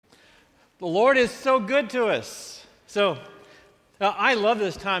The Lord is so good to us. So I love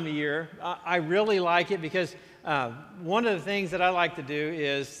this time of year. I really like it because one of the things that I like to do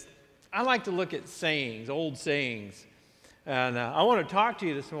is I like to look at sayings, old sayings. And I want to talk to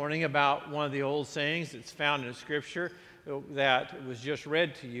you this morning about one of the old sayings that's found in Scripture that was just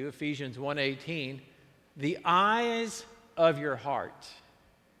read to you, Ephesians 1:18, the eyes of your heart.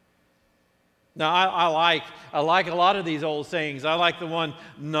 Now, I like a lot of these old sayings. I like the one,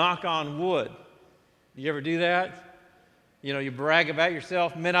 knock on wood. You ever do that? You know, you brag about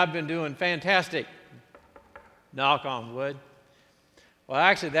yourself. Man, I've been doing fantastic. Knock on wood. Well,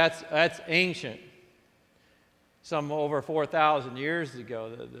 actually, that's ancient. Some over 4,000 years ago,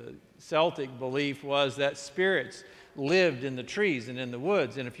 the Celtic belief was that spirits lived in the trees and in the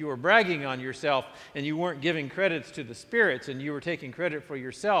woods. And if you were bragging on yourself and you weren't giving credits to the spirits and you were taking credit for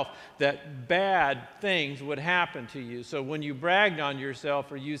yourself, that bad things would happen to you. So when you bragged on yourself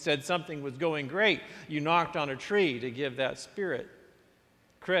or you said something was going great, you knocked on a tree to give that spirit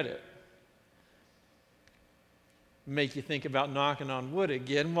credit. Make you think about knocking on wood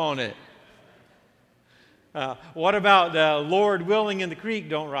again, won't it? What about Lord willing and the creek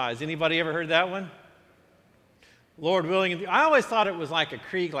don't rise? Anybody ever heard that one? Lord willing. I always thought it was like a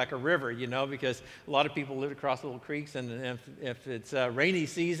creek, like a river, you know, because a lot of people live across little creeks, and if it's rainy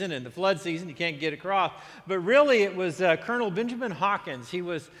season and the flood season, you can't get across. But really, it was Colonel Benjamin Hawkins. He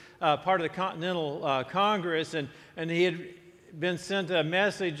was part of the Continental Congress, and he had been sent a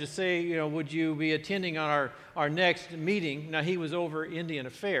message to say, you know, would you be attending on our next meeting? Now, he was over Indian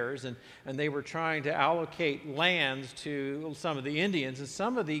Affairs, and they were trying to allocate lands to some of the Indians, and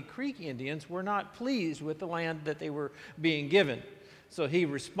some of the Creek Indians were not pleased with the land that they were being given. So he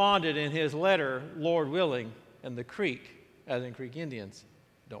responded in his letter, Lord willing, and the Creek, as in Creek Indians,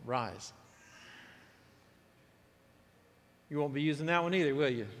 don't rise. You won't be using that one either, will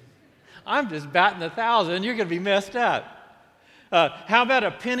you? I'm just batting 1,000, you're going to be messed up. How about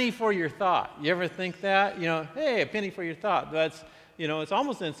a penny for your thought? You ever think that? You know, hey, a penny for your thought. That's, you know, it's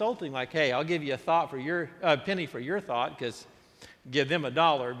almost insulting. Like, hey, I'll give you a penny for your thought, because give them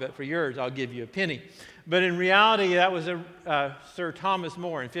 $1, but for yours, I'll give you a penny. But in reality, that was Sir Thomas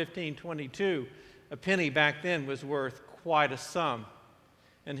More in 1522. A penny back then was worth quite a sum.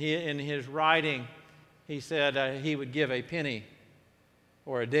 And in his writing, he said he would give a penny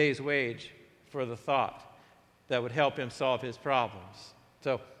or a day's wage for the thought that would help him solve his problems.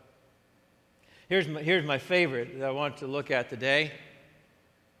 So here's my favorite that I want to look at today.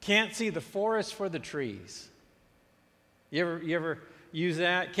 Can't see the forest for the trees. You ever use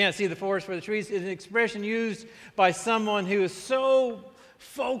that? Can't see the forest for the trees is an expression used by someone who is so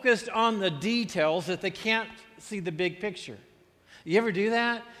focused on the details that they can't see the big picture. You ever do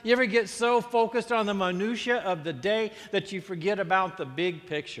that? You ever get so focused on the minutia of the day that you forget about the big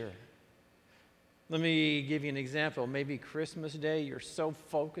picture? Let me give you an example. Maybe Christmas Day, you're so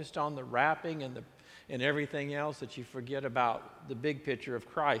focused on the wrapping and everything else that you forget about the big picture of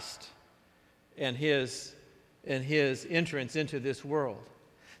Christ and his entrance into this world.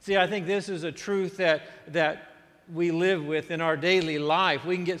 See, I think this is a truth that we live with in our daily life.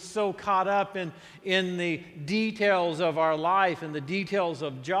 We can get so caught up in the details of our life and the details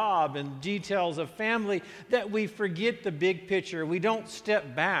of job and details of family that we forget the big picture. We don't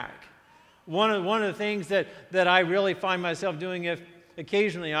step back. One of the things that I really find myself doing, if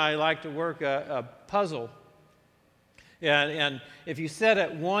occasionally I like to work a puzzle. And if you sit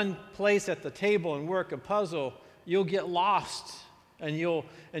at one place at the table and work a puzzle, you'll get lost and you'll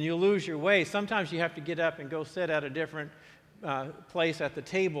lose your way. Sometimes you have to get up and go sit at a different place at the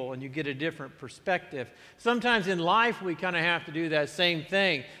table, and you get a different perspective. Sometimes in life we kind of have to do that same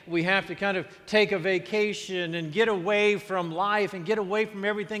thing. We have to kind of take a vacation and get away from life and get away from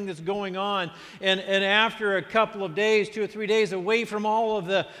everything that's going on. And after a couple of days, 2 or 3 days away from all of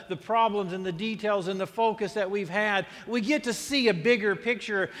the problems and the details and the focus that we've had, we get to see a bigger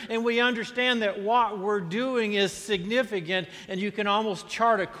picture, and we understand that what we're doing is significant, and you can almost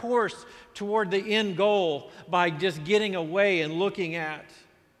chart a course toward the end goal by just getting away and looking at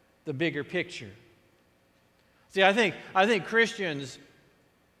the bigger picture. See, I think Christians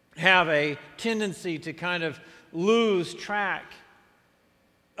have a tendency to kind of lose track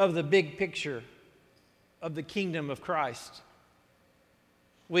of the big picture of the kingdom of Christ.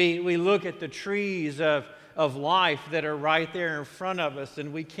 We look at the trees of life that are right there in front of us,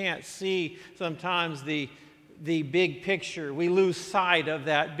 and we can't see sometimes the big picture. We lose sight of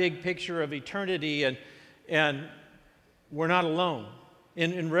that big picture of eternity, and we're not alone.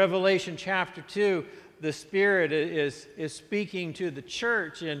 In Revelation chapter 2, the Spirit is speaking to the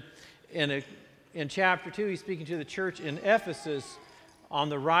church, and in chapter 2, he's speaking to the church in Ephesus on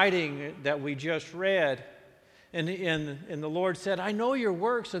the writing that we just read. And the Lord said, I know your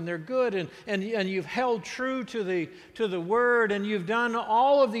works, and they're good, and you've held true to the word, and you've done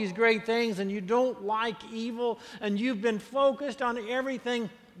all of these great things, and you don't like evil, and you've been focused on everything,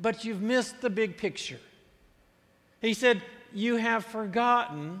 but you've missed the big picture. He said, you have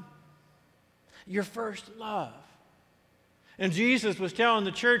forgotten your first love. And Jesus was telling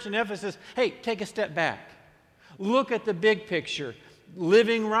the church in Ephesus, hey, take a step back. Look at the big picture.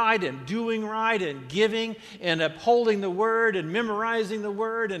 Living right and doing right and giving and upholding the word and memorizing the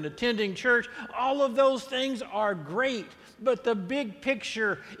word and attending church, all of those things are great. But the big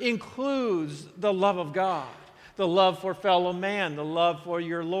picture includes the love of God, the love for fellow man, the love for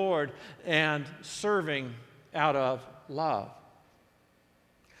your Lord, and serving out of love.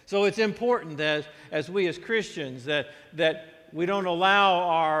 So it's important that as we as Christians that we don't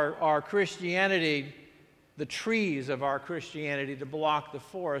allow our Christianity, the trees of our Christianity, to block the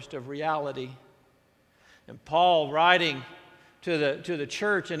forest of reality. And Paul, writing to the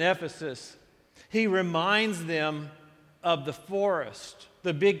church in Ephesus, he reminds them of the forest,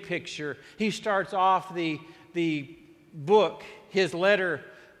 the big picture. He starts off the book, his letter,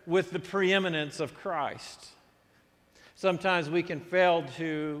 with the preeminence of Christ. Sometimes we can fail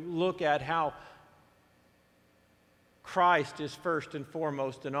to look at how Christ is first and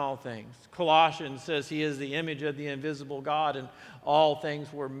foremost in all things. Colossians says he is the image of the invisible God, and all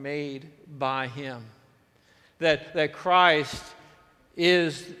things were made by him. That Christ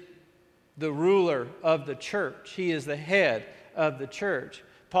is the ruler of the church. He is the head of the church.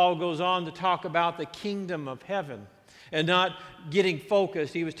 Paul goes on to talk about the kingdom of heaven and not getting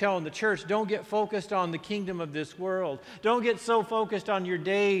focused. He was telling the church, don't get focused on the kingdom of this world. Don't get so focused on your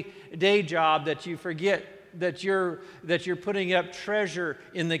day job that you forget that you're putting up treasure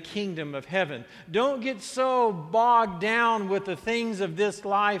in the kingdom of heaven. Don't get so bogged down with the things of this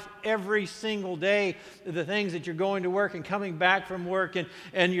life every single day, the things that you're going to work and coming back from work,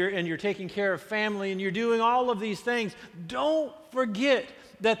 and you're taking care of family, and you're doing all of these things. Don't forget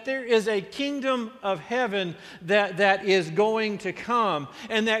that there is a kingdom of heaven that is going to come,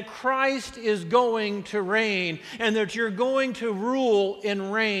 and that Christ is going to reign, and that you're going to rule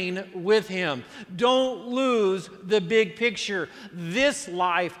and reign with him. Don't lose the big picture. This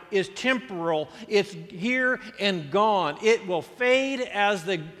life is temporal. It's here and gone. It will fade as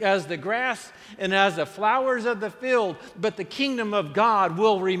the grass and as the flowers of the field, but the kingdom of God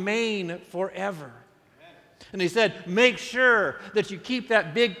will remain forever. And he said, make sure that you keep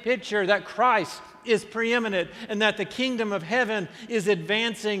that big picture, that Christ is preeminent and that the kingdom of heaven is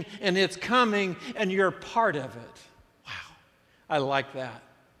advancing and it's coming and you're part of it. Wow, I like that.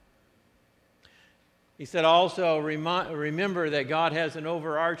 He said also, remember that God has an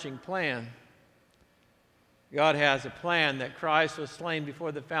overarching plan. God has a plan that Christ was slain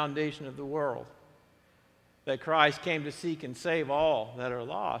before the foundation of the world, that Christ came to seek and save all that are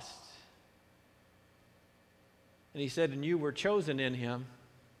lost. And he said, and you were chosen in him.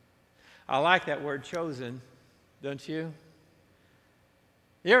 I like that word chosen, don't you?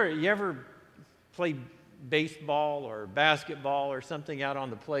 You ever play baseball or basketball or something out on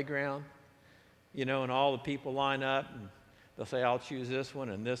the playground? You know, and all the people line up and they'll say, I'll choose this one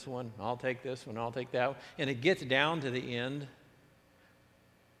and this one. I'll take this one, I'll take that one. And it gets down to the end.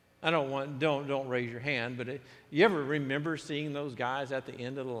 Don't raise your hand, but you ever remember seeing those guys at the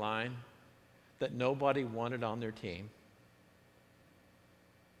end of the line that nobody wanted on their team?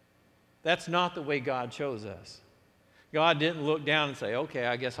 That's not the way God chose us. God didn't look down and say, okay,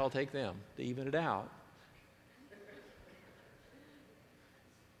 I guess I'll take them, to even it out.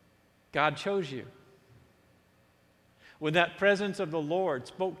 God chose you. When that presence of the Lord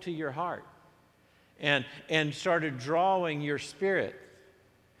spoke to your heart and started drawing your spirit,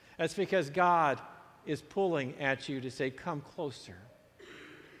 that's because God is pulling at you to say, come closer.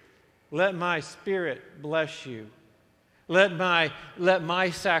 Let my spirit bless you. Let my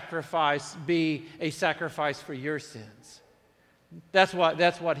sacrifice be a sacrifice for your sins. That's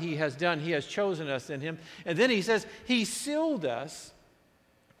what he has done. He has chosen us in him. And then he says, he sealed us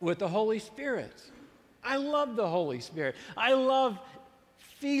with the Holy Spirit. I love the Holy Spirit. I love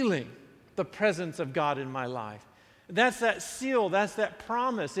feeling the presence of God in my life. That's that seal. That's that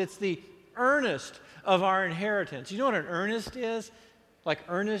promise. It's the earnest of our inheritance. You know what an earnest is? Like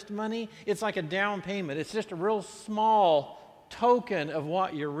earnest money, it's like a down payment. It's just a real small token of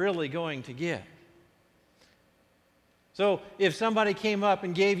what you're really going to get. So if somebody came up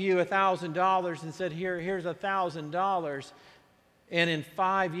and gave you $1,000 and said, here's $1,000, and in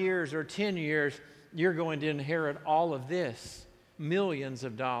 5 years or 10 years, you're going to inherit all of this, millions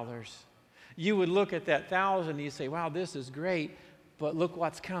of dollars. You would look at that $1,000 and you'd say, wow, this is great, but look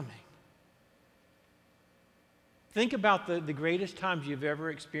what's coming. Think about the greatest times you've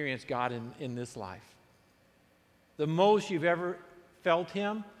ever experienced God in this life. The most you've ever felt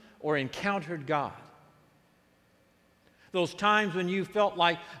Him or encountered God. Those times when you felt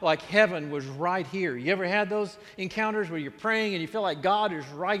like heaven was right here. You ever had those encounters where you're praying and you feel like God is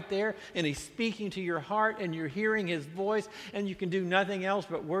right there and He's speaking to your heart and you're hearing His voice and you can do nothing else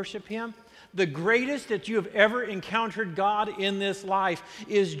but worship Him? The greatest that you have ever encountered God in this life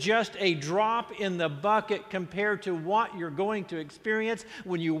is just a drop in the bucket compared to what you're going to experience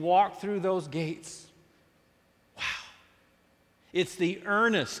when you walk through those gates. Wow. It's the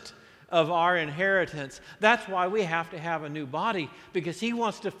earnest of our inheritance. That's why we have to have a new body, because He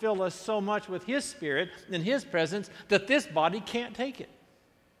wants to fill us so much with His Spirit and His presence that this body can't take it.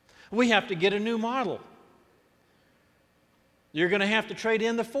 We have to get a new model. You're going to have to trade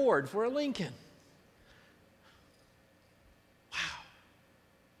in the Ford for a Lincoln. Wow.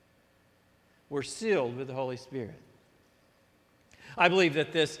 We're sealed with the Holy Spirit. I believe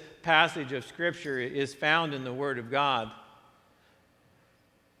that this passage of Scripture is found in the Word of God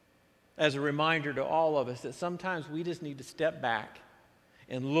as a reminder to all of us that sometimes we just need to step back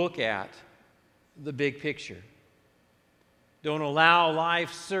and look at the big picture. Don't allow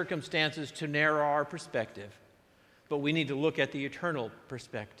life's circumstances to narrow our perspective, but we need to look at the eternal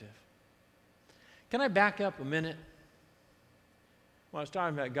perspective. Can I back up a minute? When I was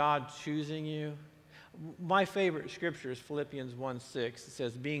talking about God choosing you, my favorite scripture is Philippians 1:6. It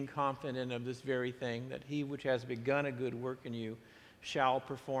says, being confident of this very thing, that He which has begun a good work in you shall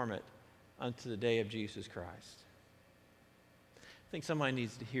perform it unto the day of Jesus Christ. I think somebody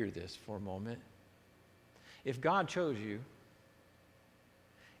needs to hear this for a moment. If God chose you,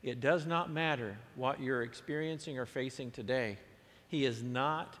 it does not matter what you're experiencing or facing today. He is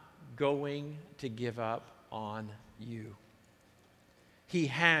not going to give up on you. He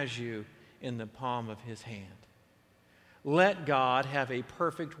has you in the palm of His hand. Let God have a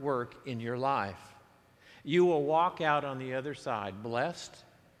perfect work in your life. You will walk out on the other side blessed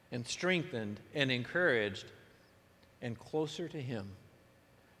and strengthened and encouraged and closer to Him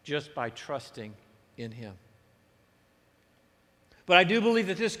just by trusting in Him. But I do believe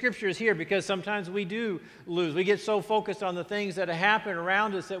that this scripture is here because sometimes we do lose. We get so focused on the things that happen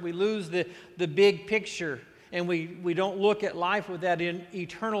around us that we lose the big picture, and we don't look at life with that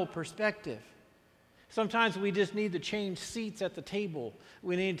eternal perspective. Sometimes we just need to change seats at the table.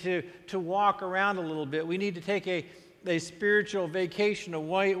 We need to walk around a little bit. We need to take a spiritual vacation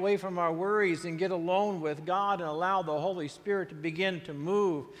away from our worries and get alone with God and allow the Holy Spirit to begin to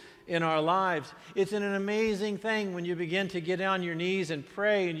move in our lives. It's an amazing thing when you begin to get on your knees and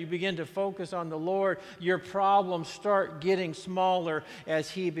pray and you begin to focus on the Lord. Your problems start getting smaller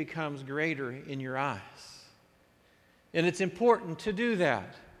as He becomes greater in your eyes. And it's important to do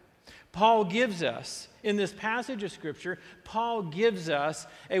that. Paul gives us, in this passage of Scripture, Paul gives us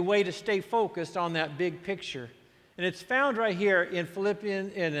a way to stay focused on that big picture. And it's found right here in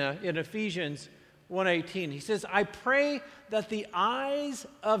Ephesians 1:18. He says, I pray that the eyes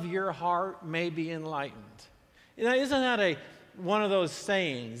of your heart may be enlightened. Now, isn't that one of those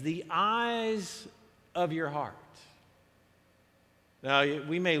sayings, the eyes of your heart? Now,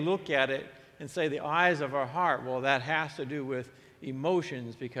 we may look at it and say the eyes of our heart, well, that has to do with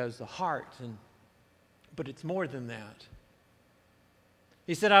emotions because the heart, but it's more than that.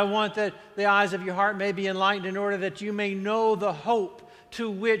 He said, I want that the eyes of your heart may be enlightened in order that you may know the hope to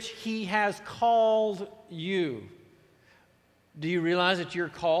which He has called you. Do you realize that you're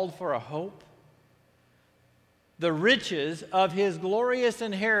called for a hope? The riches of His glorious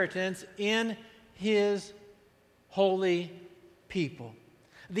inheritance in His holy people.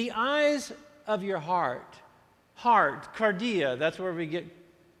 The eyes of your heart, cardia, that's where we get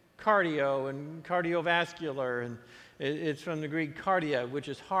cardio and cardiovascular, and it's from the Greek cardia, which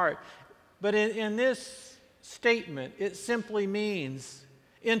is heart. But in this statement, it simply means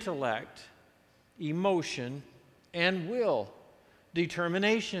intellect, emotion, and will,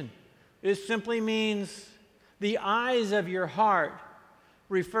 determination. It simply means the eyes of your heart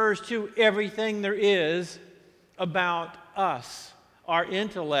refers to everything there is about us, our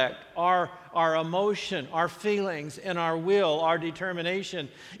intellect, our emotion, our feelings, and our will, our determination.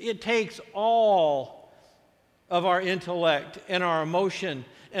 It takes all of our intellect and our emotion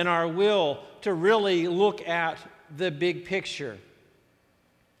and our will to really look at the big picture.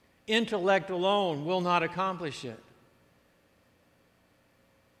 Intellect alone will not accomplish it.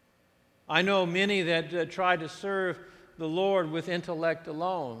 I know many that try to serve the Lord with intellect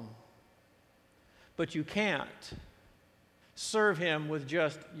alone, but you can't serve Him with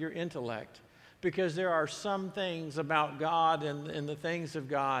just your intellect. because there are some things about God and the things of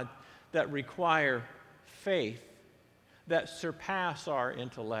God that require faith that surpass our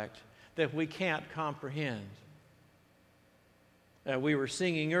intellect, that we can't comprehend. We were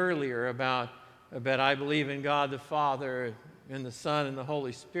singing earlier about I believe in God the Father and the Son and the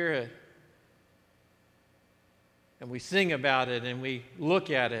Holy Spirit. And we sing about it and we look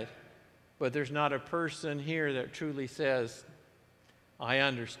at it, but there's not a person here that truly says, I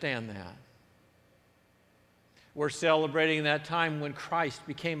understand that. We're celebrating that time when Christ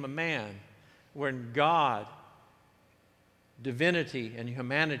became a man, when God, divinity and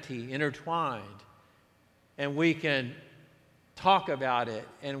humanity intertwined, and we can talk about it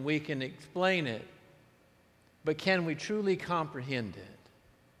and we can explain it, but can we truly comprehend it?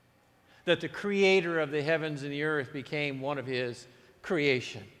 That the creator of the heavens and the earth became one of his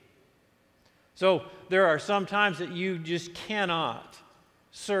creation. So there are some times that you just cannot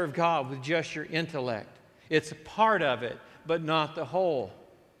serve God with just your intellect. It's a part of it, but not the whole.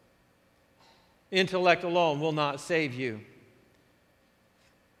 Intellect alone will not save you.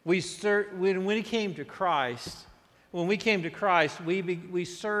 When we came to Christ, we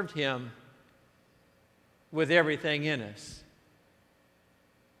served him with everything in us.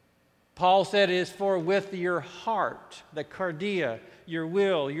 Paul said it is for with your heart, the cardia, your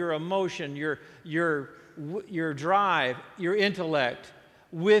will, your emotion, your drive, your intellect,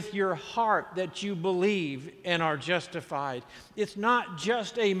 with your heart that you believe and are justified. It's not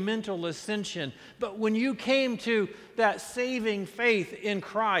just a mental ascension, but when you came to that saving faith in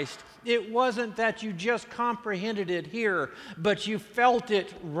Christ, it wasn't that you just comprehended it here, but you felt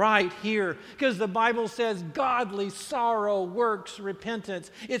it right here. Because the Bible says godly sorrow works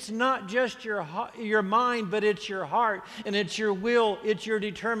repentance. It's not just your mind, but it's your heart, and it's your will, it's your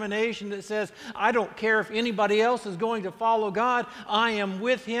determination that says, I don't care if anybody else is going to follow God. I am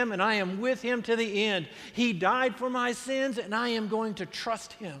with him, and I am with him to the end. He died for my sins, and I am going to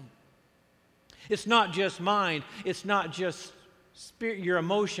trust him. It's not just mind. It's not just spirit, your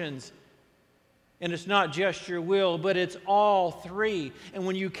emotions, and it's not just your will, but it's all three. And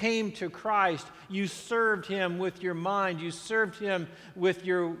when you came to Christ, you served him with your mind, you served him with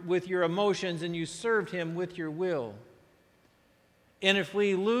your emotions, and you served him with your will. And if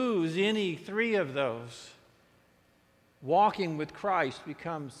we lose any three of those, walking with Christ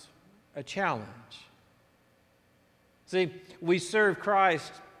becomes a challenge. See, we serve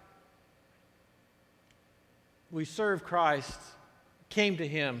Christ, came to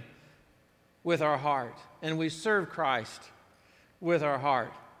him with our heart, and we serve Christ with our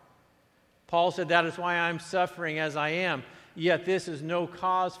heart. Paul said, that is why I'm suffering as I am, yet this is no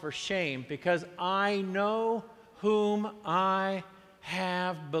cause for shame, because I know whom I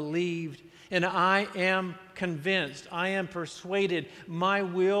have believed, and I am convinced, I am persuaded, my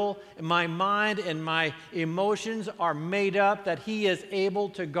will, my mind, and my emotions are made up that he is able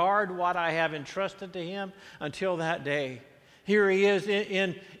to guard what I have entrusted to him until that day. Here he is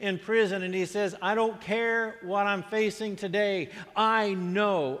in prison, and he says, I don't care what I'm facing today. I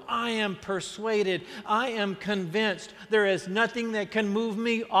know, I am persuaded, I am convinced there is nothing that can move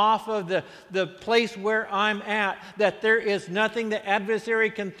me off of the place where I'm at, that there is nothing the adversary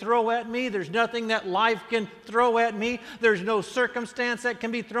can throw at me. There's nothing that life can throw at me. There's no circumstance that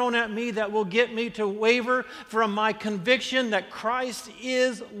can be thrown at me that will get me to waver from my conviction that Christ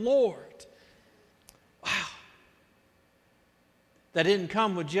is Lord. Wow. That didn't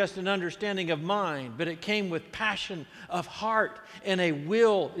come with just an understanding of mind, but it came with passion of heart and a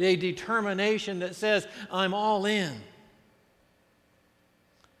will, a determination that says, I'm all in.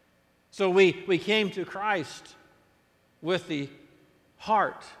 So we came to Christ with the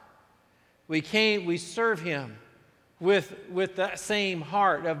heart. We serve him with that same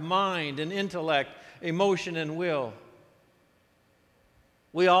heart of mind and intellect, emotion and will.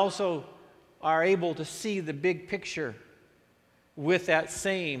 We also are able to see the big picture with that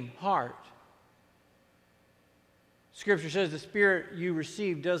same heart. Scripture says the Spirit you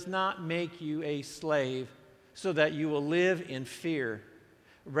receive does not make you a slave so that you will live in fear.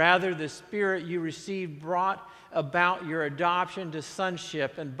 Rather, the Spirit you received brought about your adoption to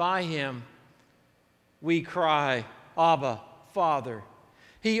sonship, and by him we cry, Abba, Father.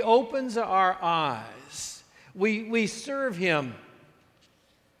 He opens our eyes. We serve him.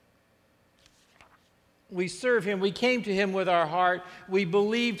 We serve him. We came to him with our heart. We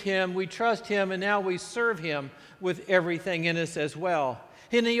believed him. We trust him. And now we serve him with everything in us as well.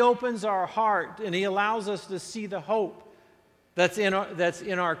 And he opens our heart, and he allows us to see the hope that's in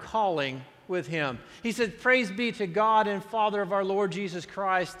our calling with him. He said, praise be to God and Father of our Lord Jesus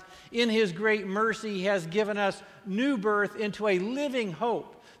Christ. In his great mercy, he has given us new birth into a living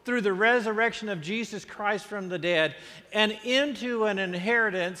hope through the resurrection of Jesus Christ from the dead, and into an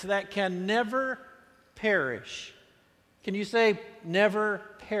inheritance that can never perish. Can you say, never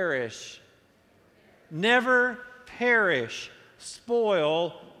perish? Never perish,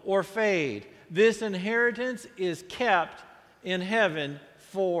 spoil, or fade. This inheritance is kept in heaven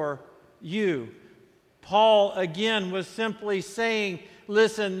for you. Paul, again, was simply saying,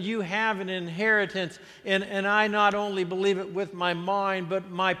 listen, you have an inheritance, and I not only believe it with my mind, but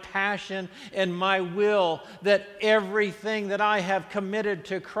my passion and my will, that everything that I have committed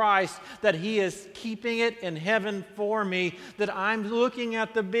to Christ, that He is keeping it in heaven for me, that I'm looking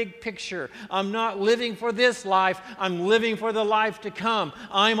at the big picture. I'm not living for this life, I'm living for the life to come.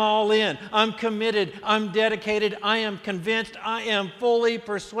 I'm all in, I'm committed, I'm dedicated, I am convinced, I am fully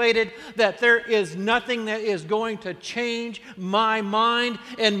persuaded that there is nothing that is going to change my mind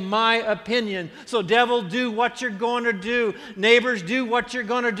and my opinion. So devil, do what you're going to do. Neighbors, do what you're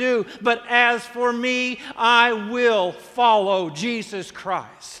going to do. But as for me, I will follow Jesus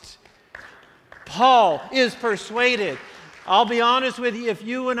Christ. Paul is persuaded. I'll be honest with you, if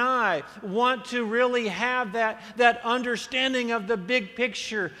you and I want to really have that understanding of the big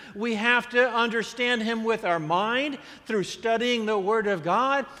picture, we have to understand Him with our mind through studying the Word of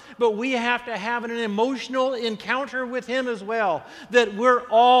God, but we have to have an emotional encounter with Him as well, that we're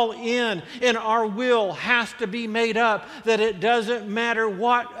all in and our will has to be made up, that it doesn't matter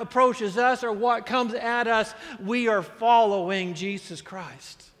what approaches us or what comes at us, we are following Jesus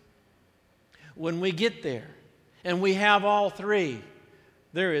Christ. When we get there, and we have all three,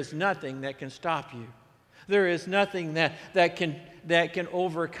 there is nothing that can stop you. There is nothing that can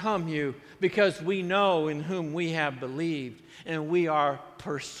overcome you, because we know in whom we have believed, and we are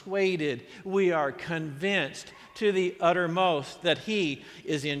persuaded, we are convinced to the uttermost that He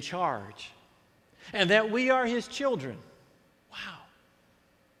is in charge and that we are His children. Wow.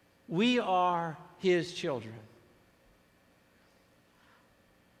 We are His children.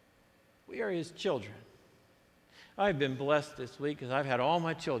 We are His children. I've been blessed this week because I've had all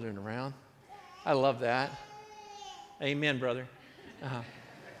my children around. I love that. Amen, brother.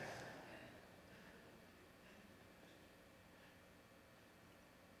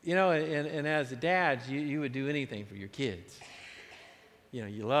 You know, and as a dad, you would do anything for your kids. You know,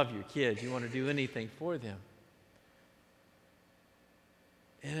 you love your kids. You want to do anything for them.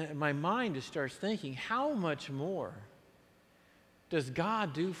 And my mind just starts thinking, how much more does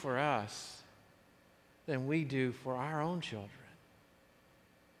God do for us than we do for our own children?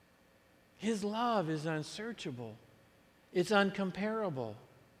 His love is unsearchable. It's uncomparable.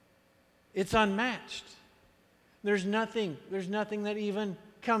 It's unmatched. There's nothing that even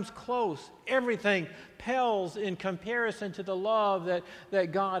comes close. Everything pales in comparison to the love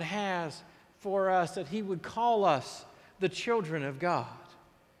that God has for us, that He would call us the children of God.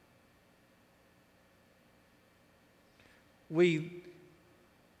 We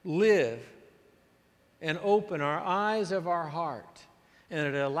live and open our eyes of our heart, and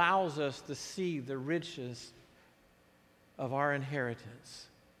it allows us to see the riches of our inheritance.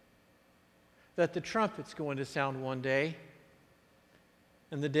 That the trumpet's going to sound one day,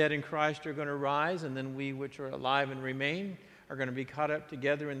 and the dead in Christ are going to rise, and then we which are alive and remain are going to be caught up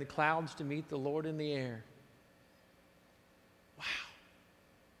together in the clouds to meet the Lord in the air. Wow.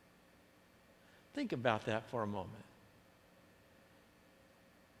 Think about that for a moment.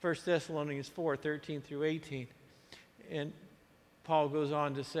 1 Thessalonians 4, 13 through 18. And Paul goes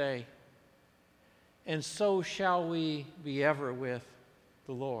on to say, and so shall we be ever with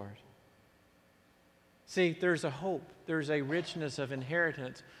the Lord. See, there's a hope. There's a richness of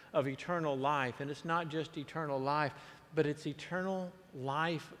inheritance of eternal life. And it's not just eternal life, but it's eternal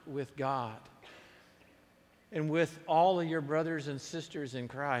life with God and with all of your brothers and sisters in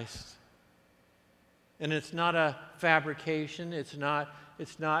Christ. And it's not a fabrication. It's not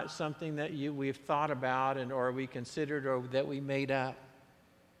something that we've thought about or we considered or that we made up.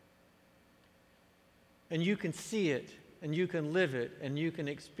 And you can see it, and you can live it, and you can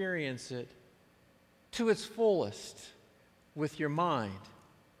experience it to its fullest with your mind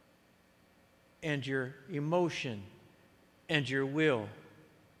and your emotion and your will.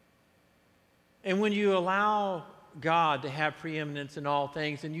 And when you allow God to have preeminence in all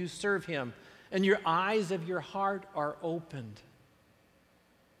things and you serve Him and your eyes of your heart are opened,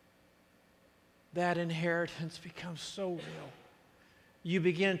 that inheritance becomes so real. You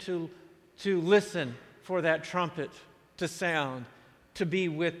begin to listen for that trumpet to sound, to be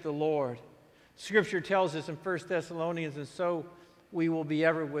with the Lord. Scripture tells us in 1 Thessalonians, and so we will be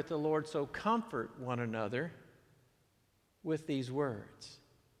ever with the Lord, so comfort one another with these words.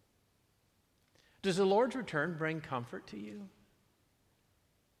 Does the Lord's return bring comfort to you?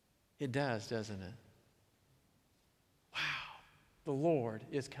 It does, doesn't it? Wow, the Lord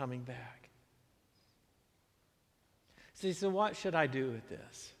is coming back. See, so what should I do with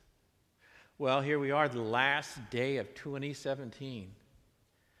this? Well, here we are, the last day of 2017.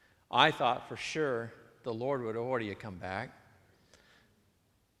 I thought for sure the Lord would already have come back.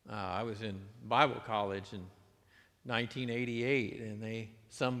 I was in Bible college in 1988, and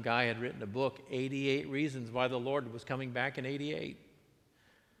some guy had written a book, 88 Reasons Why the Lord Was Coming Back in 88.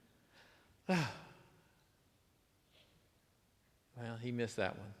 Well, he missed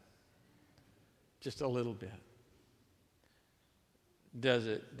that one. Just a little bit. Does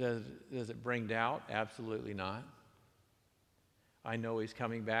it bring doubt? Absolutely not. I know he's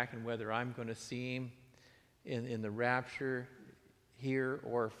coming back, and whether I'm going to see him in the rapture here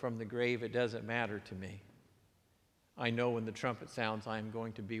or from the grave, it doesn't matter to me. I know when the trumpet sounds, I'm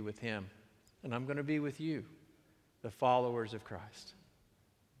going to be with him, and I'm going to be with you, the followers of Christ.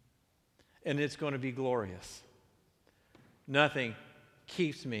 And it's going to be glorious. Nothing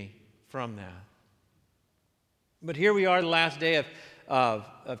keeps me from that. But here we are, the last day of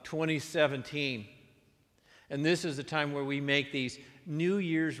 2017. And this is the time where we make these New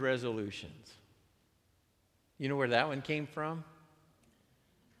Year's resolutions. You know where that one came from?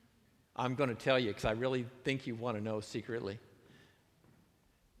 I'm going to tell you because I really think you want to know secretly.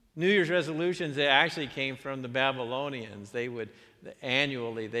 New Year's resolutions, they actually came from the Babylonians.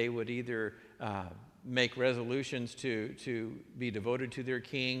 Annually, they would either make resolutions to be devoted to their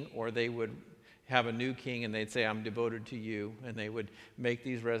king, or they would have a new king and they'd say, I'm devoted to you. And they would make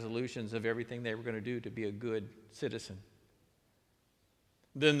these resolutions of everything they were going to do to be a good citizen.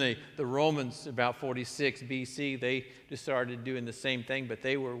 Then the Romans, about 46 BC, they just started doing the same thing, but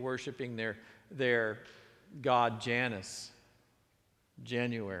they were worshiping their god Janus,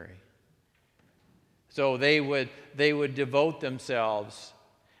 January. So they would devote themselves,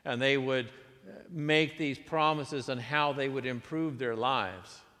 and they would make these promises on how they would improve their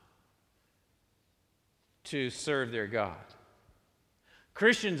lives to serve their God.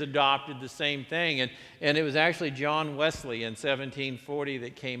 Christians adopted the same thing, and it was actually John Wesley in 1740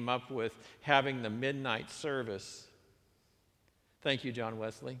 that came up with having the midnight service. Thank you, John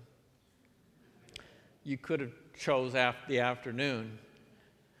Wesley. You could have chose the afternoon.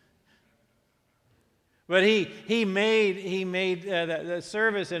 But he made the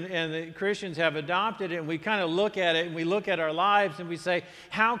service, and the Christians have adopted it, and we kind of look at it, and we look at our lives, and we say,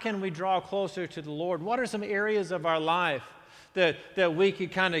 how can we draw closer to the Lord? What are some areas of our life that we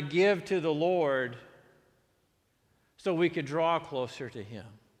could kind of give to the Lord so we could draw closer to Him?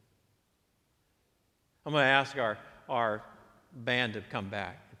 I'm going to ask our band to come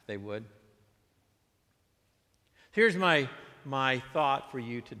back, if they would. Here's my thought for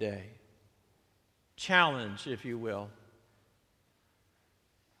you today. Challenge, if you will.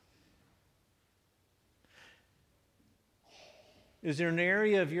 Is there an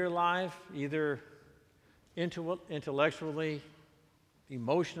area of your life, either intellectually,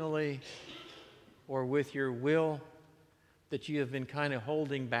 emotionally, or with your will, that you have been kind of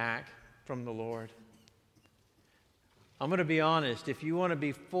holding back from the Lord? I'm going to be honest. If you want to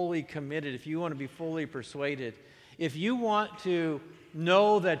be fully committed, if you want to be fully persuaded, if you want to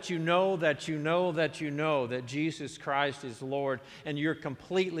know that you know that you know that you know that Jesus Christ is Lord, and you're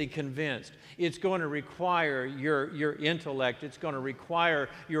completely convinced, it's going to require your intellect, it's going to require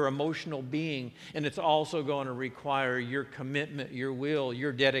your emotional being, and it's also going to require your commitment, your will,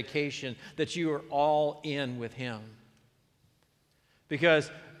 your dedication, that you are all in with Him.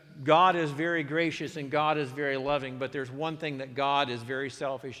 Because God is very gracious and God is very loving, but there's one thing that God is very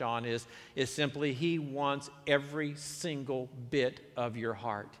selfish on is simply He wants every single bit of your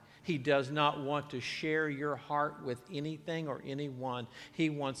heart. He does not want to share your heart with anything or anyone. He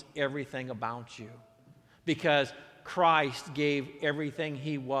wants everything about you, because Christ gave everything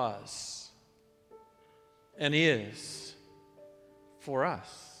He was and is for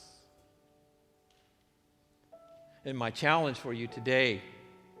us. And my challenge for you today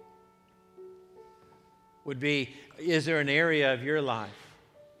would be, is there an area of your life,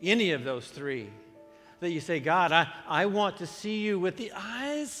 any of those three, that you say, God, I want to see you with the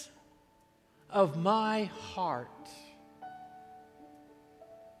eyes of my heart.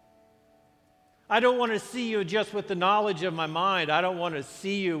 I don't want to see you just with the knowledge of my mind. I don't want to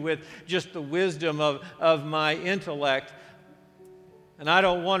see you with just the wisdom of my intellect. And I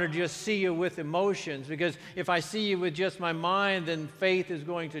don't want to just see you with emotions, because if I see you with just my mind, then faith is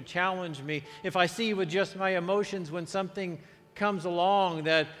going to challenge me. If I see you with just my emotions, when something comes along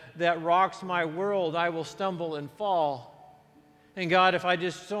that rocks my world, I will stumble and fall. And God, if I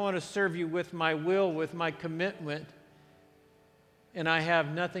just want to serve you with my will, with my commitment, and I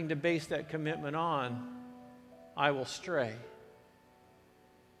have nothing to base that commitment on, I will stray.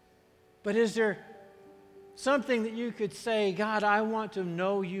 But is there something that you could say, God, I want to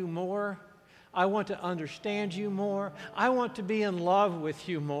know you more. I want to understand you more. I want to be in love with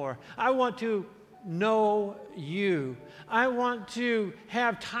you more. I want to know you. I want to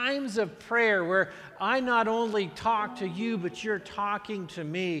have times of prayer where I not only talk to you, but you're talking to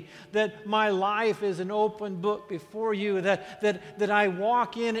me, that my life is an open book before you, that I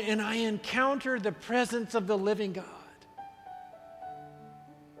walk in and I encounter the presence of the living God.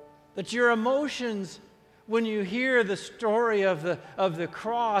 That your emotions, when you hear the story of the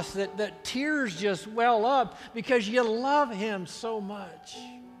cross, that tears just well up because you love him so much.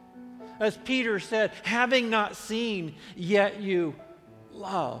 As Peter said, having not seen, yet you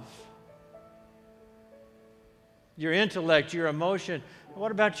love. Your intellect, your emotion.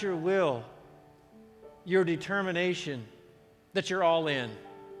 What about your will? Your determination that you're all in.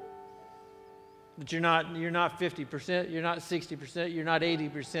 That you're not 50%, you're not 60%, you're not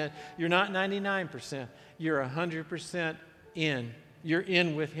 80%, you're not 99%. You're 100% in. You're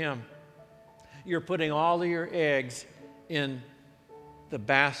in with him. You're putting all of your eggs in the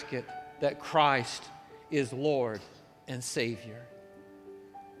basket that Christ is Lord and Savior.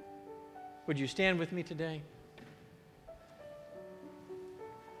 Would you stand with me today?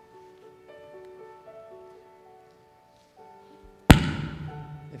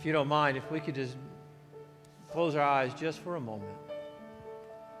 If you don't mind, if we could just close our eyes just for a moment.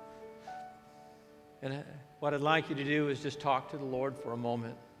 And what I'd like you to do is just talk to the Lord for a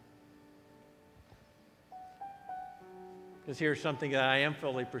moment. Because here's something that I am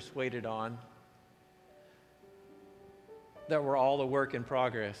fully persuaded on, that we're all a work in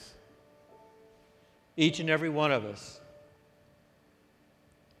progress. Each and every one of us.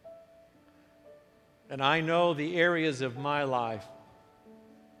 And I know the areas of my life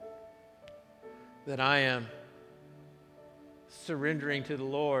that I am surrendering to the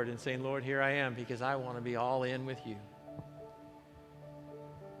Lord and saying, Lord, here I am because I want to be all in with you.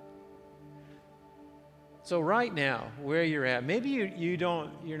 So right now, where you're at, maybe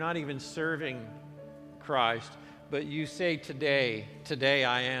you're not even serving Christ, but you say today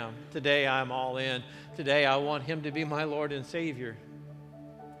I am. Today I'm all in. Today I want him to be my Lord and Savior.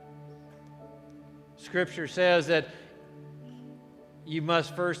 Scripture says that you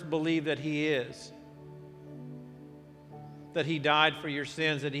must first believe that he is. That he died for your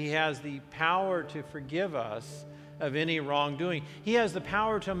sins, that he has the power to forgive us of any wrongdoing. He has the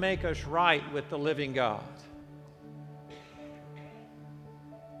power to make us right with the living God.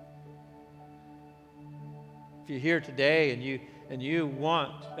 If you're here today and you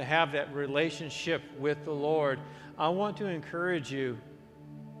want to have that relationship with the Lord, I want to encourage you.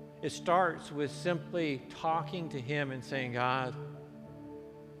 It starts with simply talking to him and saying, God,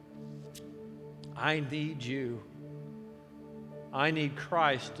 I need you. I need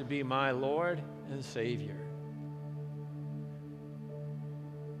Christ to be my Lord and Savior.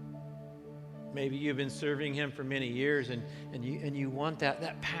 Maybe you've been serving him for many years and you want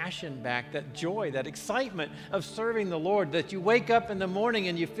that passion back, that joy, that excitement of serving the Lord, that you wake up in the morning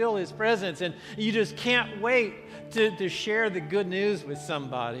and you feel his presence and you just can't wait to share the good news with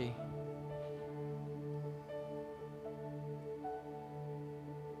somebody.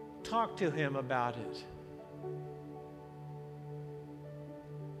 Talk to him about it.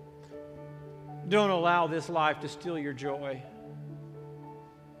 Don't allow this life to steal your joy,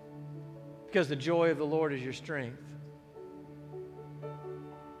 because the joy of the Lord is your strength.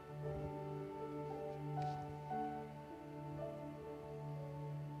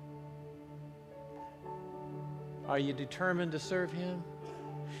 Are you determined to serve him?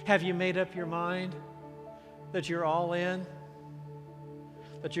 Have you made up your mind that you're all in?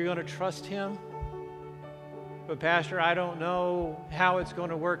 That you're going to trust him? But Pastor, I don't know how it's going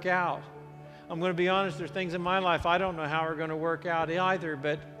to work out. I'm going to be honest, there's things in my life I don't know how are going to work out either,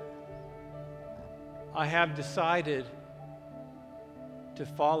 but I have decided to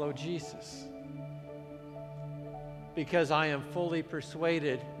follow Jesus because I am fully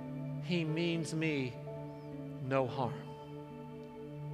persuaded he means me no harm.